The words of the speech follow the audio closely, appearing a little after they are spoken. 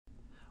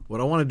What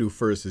I want to do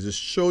first is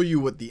just show you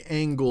what the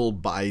angle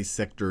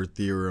bisector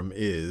theorem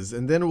is,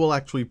 and then we'll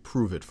actually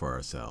prove it for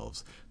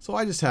ourselves. So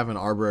I just have an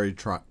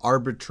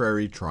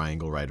arbitrary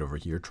triangle right over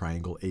here,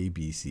 triangle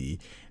ABC. And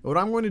what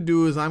I'm going to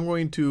do is I'm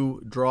going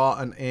to draw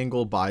an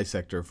angle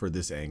bisector for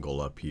this angle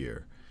up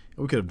here.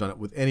 And we could have done it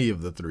with any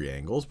of the three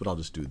angles, but I'll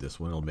just do this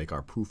one. It'll make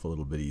our proof a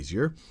little bit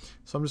easier.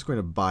 So I'm just going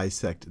to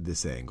bisect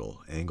this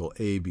angle, angle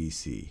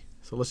ABC.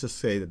 So let's just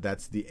say that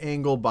that's the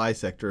angle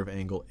bisector of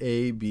angle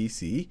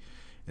ABC.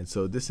 And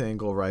so this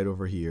angle right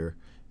over here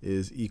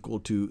is equal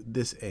to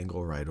this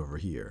angle right over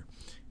here.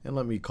 And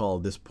let me call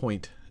this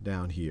point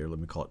down here, let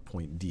me call it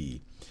point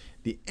D.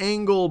 The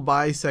angle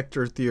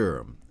bisector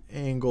theorem,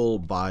 angle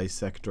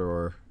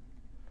bisector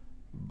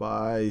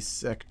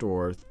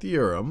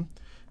theorem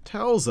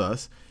tells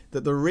us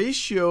that the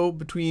ratio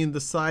between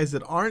the sides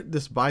that aren't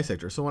this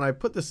bisector, so when I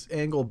put this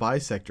angle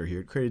bisector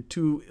here, it created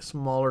two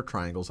smaller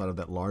triangles out of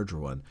that larger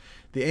one.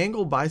 The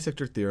angle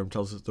bisector theorem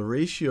tells us the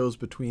ratios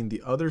between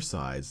the other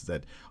sides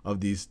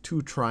of these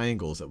two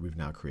triangles that we've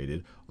now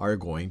created are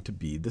going to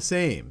be the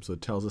same. So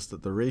it tells us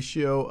that the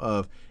ratio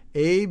of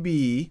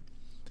AB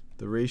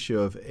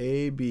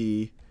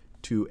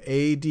to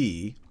AD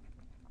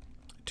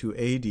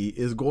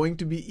is going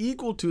to be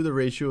equal to the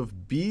ratio of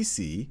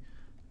BC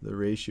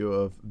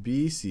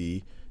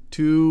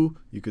to,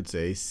 you could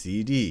say,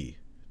 CD,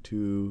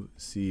 to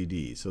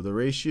CD. So the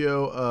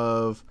ratio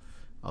of,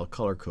 I'll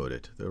color code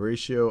it, the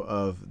ratio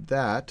of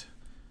that,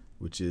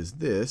 which is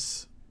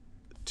this,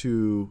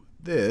 to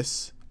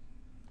this,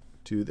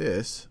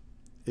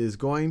 is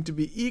going to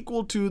be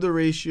equal to the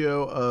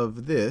ratio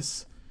of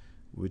this,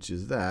 which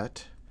is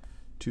that,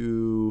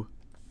 to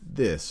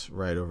this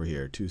right over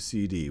here, to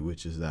CD,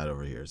 which is that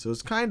over here. So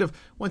it's kind of,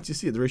 once you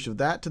see it, the ratio of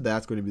that to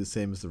that is going to be the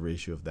same as the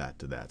ratio of that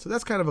to that. So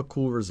that's kind of a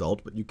cool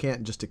result, but you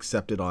can't just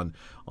accept it on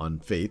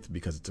faith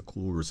because it's a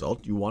cool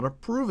result. You want to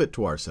prove it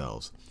to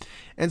ourselves.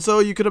 And so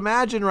you could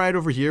imagine right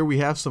over here we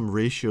have some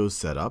ratios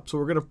set up. So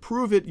we're going to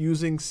prove it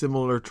using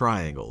similar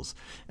triangles.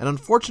 And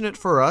unfortunate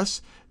for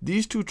us,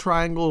 these two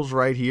triangles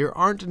right here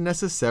aren't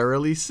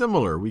necessarily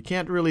similar. We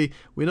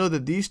know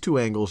that these two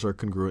angles are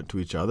congruent to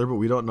each other, but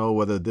we don't know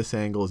whether this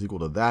angle is equal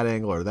to that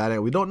angle or that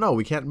angle. We don't know.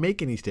 We can't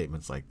make any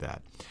statements like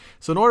that.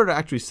 So in order to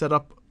actually set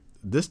up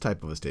this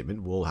type of a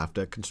statement, we'll have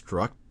to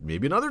construct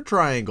maybe another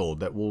triangle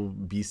that will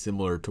be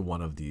similar to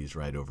one of these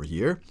right over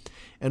here.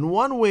 And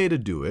one way to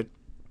do it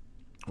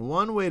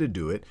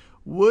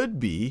would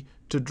be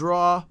to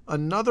draw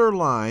another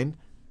line,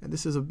 and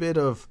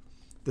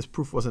this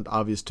proof wasn't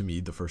obvious to me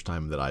the first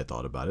time that I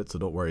thought about it, so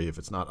don't worry if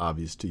it's not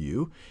obvious to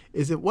you,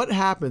 is that what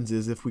happens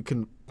is if we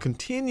can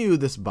continue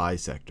this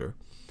bisector,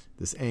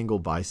 this angle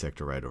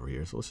bisector right over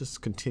here, so let's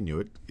just continue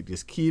it. It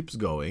just keeps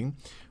going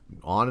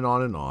on and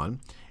on and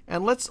on.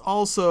 And let's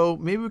also,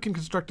 maybe we can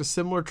construct a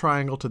similar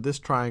triangle to this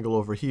triangle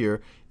over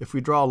here if we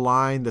draw a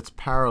line that's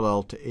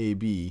parallel to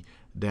AB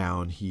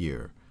down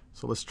here.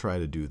 So let's try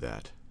to do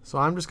that. So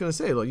I'm just going to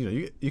say,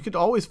 you could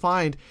always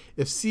find,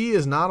 if C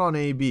is not on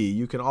AB,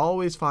 you can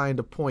always find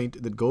a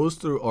point that goes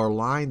through, or a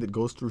line that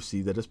goes through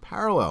C that is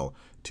parallel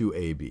to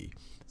AB.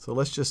 So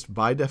let's just,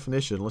 by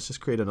definition, let's just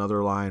create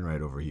another line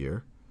right over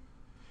here.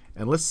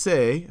 And let's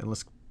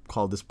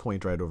call this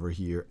point right over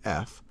here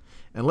F.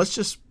 And let's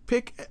just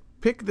pick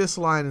this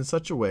line in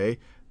such a way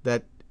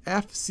that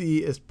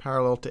FC is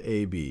parallel to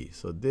AB.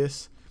 So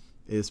this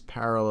is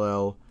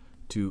parallel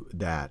to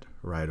that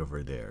right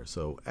over there.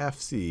 So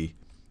FC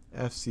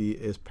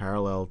is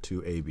parallel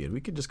to AB, and we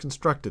can just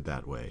construct it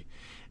that way.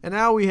 And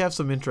now we have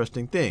some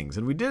interesting things,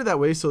 and we did it that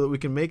way so that we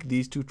can make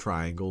these two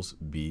triangles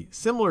be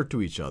similar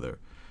to each other.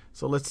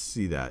 So let's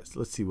see that.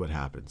 Let's see what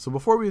happens. So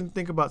before we even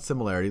think about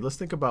similarity, let's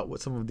think about what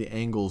some of the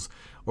angles,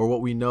 or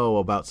what we know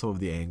about some of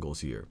the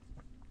angles here.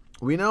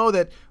 We know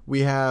that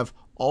we have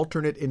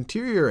alternate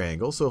interior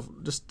angles, so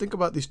just think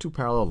about these two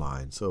parallel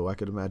lines. So I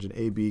could imagine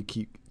AB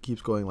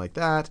keeps going like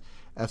that,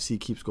 FC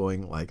keeps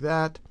going like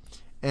that,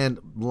 and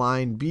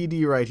line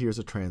BD right here is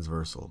a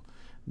transversal.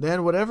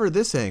 Then whatever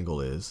this angle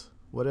is,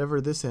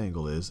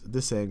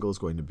 this angle is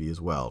going to be as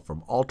well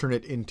from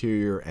alternate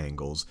interior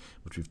angles,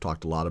 which we've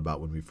talked a lot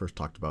about when we first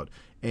talked about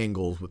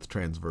angles with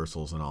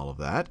transversals and all of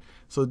that.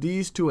 So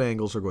these two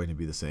angles are going to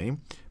be the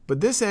same.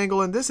 But this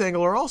angle and this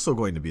angle are also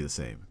going to be the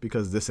same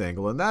because this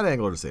angle and that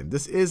angle are the same.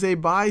 This is a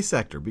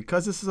bisector.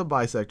 Because this is a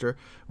bisector,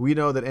 we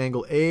know that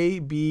angle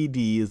ABD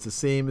is the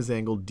same as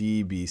angle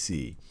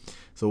DBC.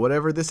 So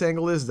whatever this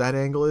angle is, that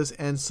angle is,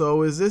 and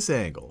so is this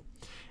angle.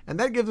 And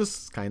that gives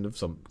us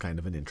some kind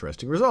of an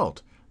interesting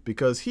result.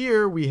 Because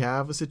here we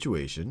have a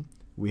situation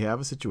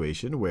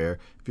where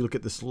if you look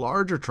at this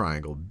larger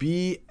triangle,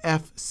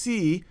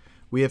 BFC,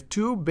 we have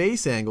two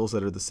base angles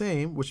that are the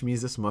same, which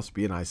means this must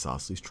be an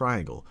isosceles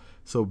triangle.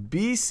 So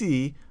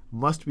BC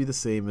must be the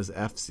same as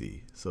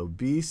FC. So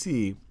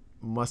BC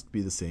must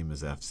be the same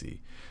as FC.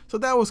 So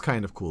that was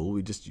kind of cool.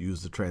 We just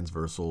used the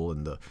transversal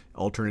and the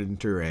alternate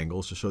interior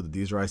angles to show that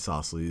these are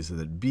isosceles and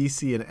that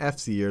BC and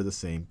FC are the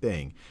same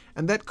thing.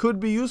 And that could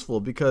be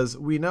useful because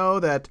we know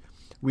that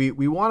we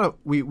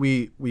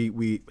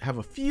have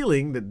a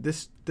feeling that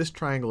this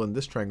triangle and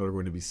this triangle are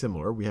going to be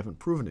similar. We haven't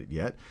proven it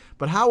yet.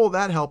 But how will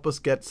that help us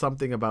get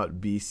something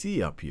about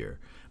BC up here?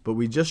 But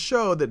we just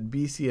showed that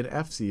BC and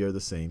FC are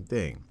the same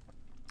thing.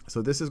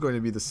 So this is going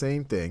to be the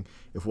same thing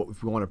if we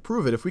want to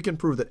prove it. If we can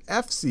prove that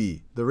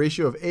FC, the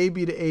ratio of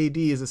AB to AD,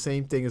 is the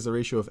same thing as the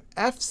ratio of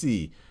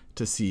FC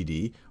to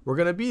CD, we're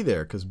going to be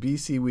there because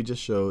BC we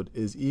just showed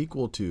is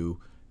equal to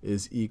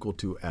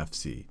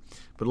FC.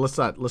 But let's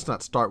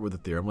not start with the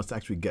theorem. Let's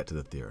actually get to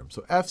the theorem.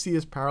 So FC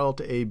is parallel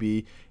to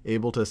AB,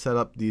 able to set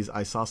up these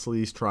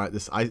isosceles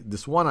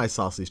this one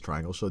isosceles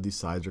triangle, show these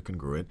sides are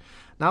congruent.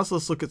 Now so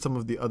let's look at some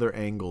of the other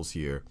angles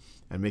here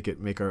and make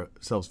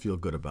ourselves feel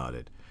good about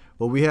it.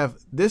 Well, we have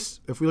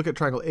this, if we look at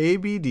triangle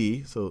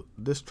ABD, so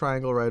this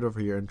triangle right over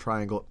here, and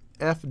triangle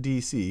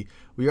FDC,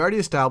 we already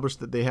established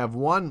that they have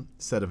one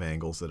set of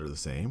angles that are the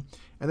same.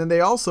 And then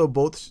they also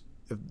both,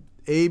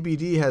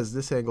 ABD has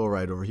this angle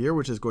right over here,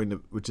 which is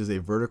a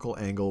vertical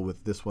angle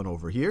with this one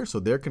over here, so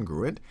they're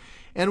congruent.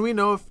 And we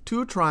know if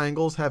two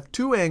triangles have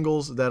two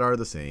angles that are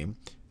the same,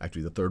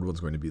 actually the third one's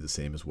going to be the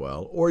same as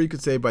well, or you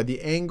could say by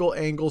the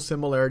angle-angle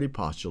similarity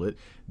postulate,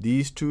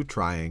 these two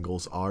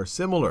triangles are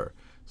similar.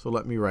 So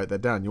let me write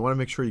that down. You want to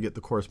make sure you get the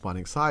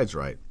corresponding sides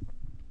right.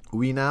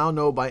 We now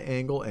know by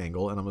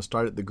angle-angle, and I'm going to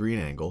start at the green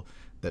angle,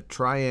 that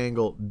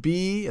triangle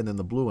B and then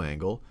the blue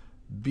angle,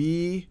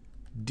 BDA,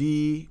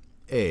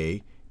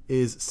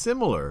 is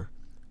similar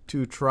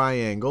to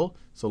triangle.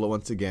 So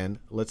once again,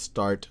 let's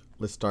start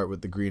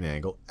with the green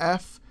angle,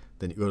 F,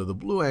 then you go to the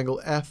blue angle,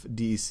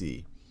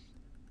 FDC.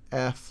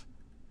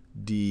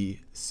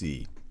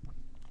 FDC.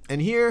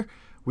 And here,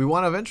 we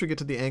want to eventually get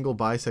to the angle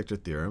bisector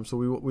theorem, so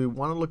we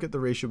want to look at the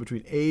ratio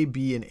between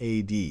AB and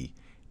AD.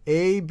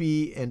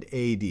 AB and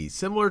AD.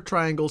 Similar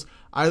triangles,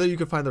 either you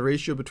can find the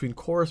ratio between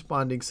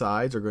corresponding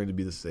sides are going to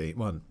be the same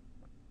one,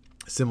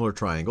 similar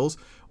triangles,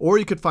 or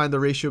you could find the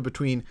ratio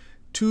between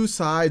two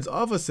sides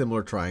of a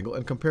similar triangle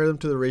and compare them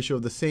to the ratio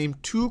of the same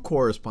two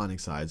corresponding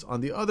sides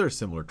on the other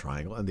similar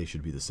triangle, and they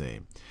should be the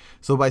same.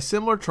 So by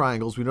similar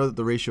triangles, we know that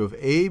the ratio of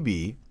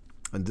AB,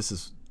 and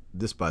this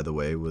by the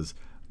way was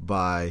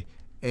by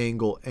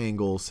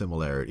angle-angle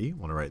similarity. I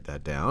want to write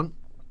that down.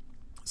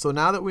 So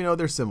now that we know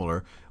they're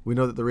similar, we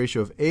know that the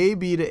ratio of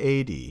AB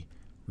to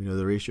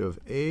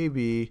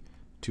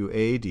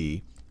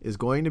AD, is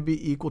going to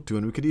be equal to,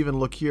 and we could even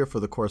look here for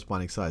the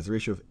corresponding sides, the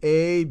ratio of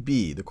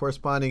AB, the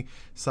corresponding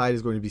side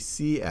is going to be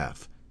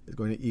CF, is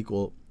going to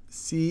equal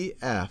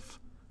CF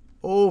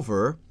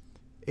over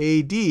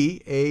AD.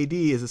 AD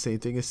is the same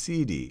thing as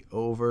CD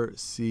over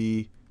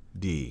CD.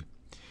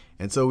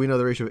 And so we know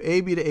the ratio of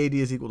AB to AD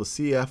is equal to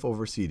CF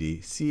over CD,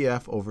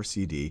 CF over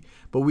CD.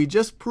 But we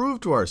just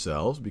proved to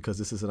ourselves, because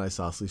this is an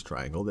isosceles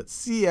triangle, that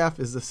CF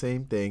is the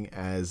same thing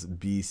as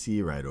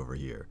BC right over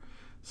here.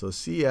 So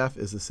CF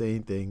is the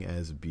same thing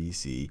as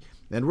BC.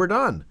 And we're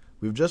done.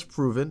 We've just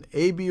proven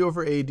AB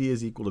over AD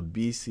is equal to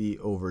BC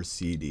over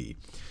CD.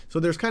 So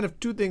there's kind of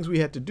two things we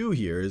had to do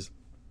here. Is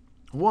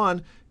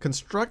one,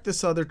 construct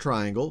this other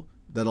triangle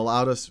that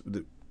allowed us,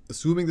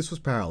 assuming this was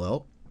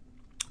parallel,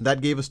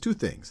 that gave us two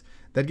things.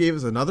 That gave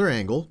us another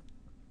angle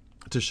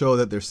to show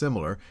that they're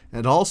similar,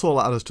 and also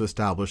allowed us to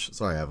establish,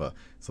 sorry, I have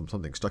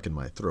something stuck in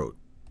my throat.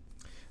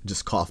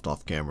 Just coughed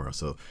off camera,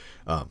 so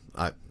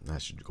I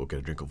should go get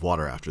a drink of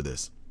water after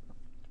this.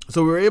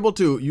 So we were able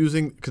to,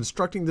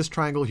 constructing this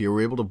triangle here, we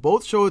were able to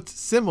both show it's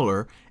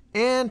similar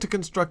and to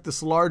construct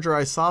this larger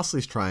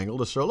isosceles triangle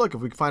to show, look,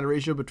 if we can find a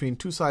ratio between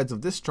two sides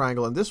of this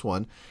triangle and this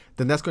one,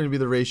 then that's going to be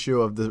the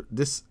ratio of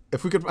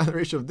if we could find the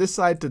ratio of this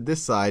side to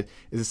this side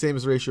is the same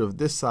as the ratio of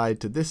this side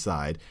to this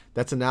side,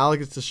 that's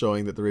analogous to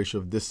showing that the ratio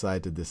of this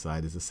side to this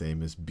side is the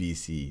same as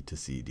BC to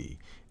CD.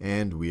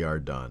 And we are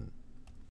done.